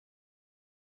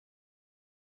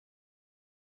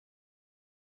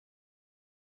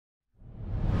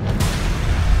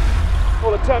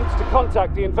attempts to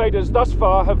contact the invaders thus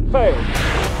far have failed.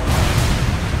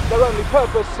 Their only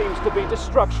purpose seems to be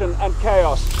destruction and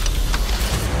chaos.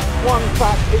 One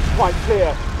fact is quite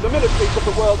clear. The militaries of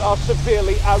the world are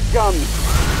severely outgunned.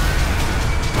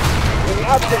 In the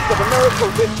absence of a miracle,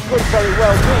 this could very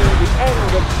well mean the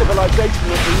end of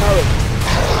civilization as we know it.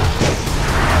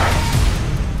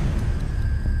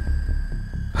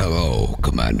 Hello,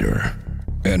 Commander.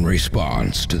 In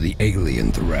response to the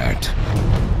alien threat,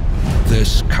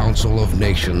 this Council of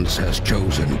Nations has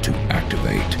chosen to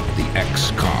activate the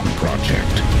XCOM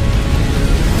Project.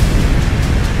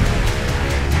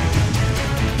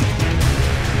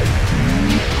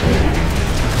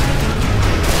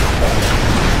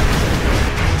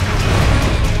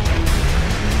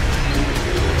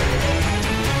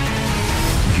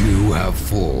 You have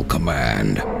full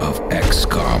command of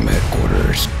XCOM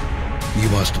headquarters. You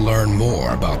must learn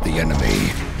more about the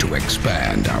enemy to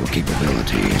expand our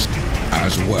capabilities,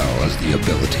 as well as the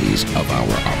abilities of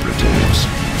our operatives.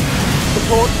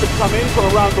 Reports have come in from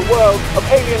around the world of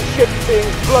alien ships being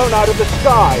blown out of the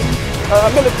sky. A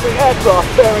military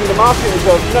aircraft bearing the markings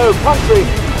of no country.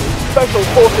 Special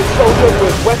forces soldiers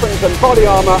with weapons and body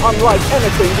armor unlike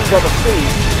anything we've ever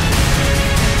seen.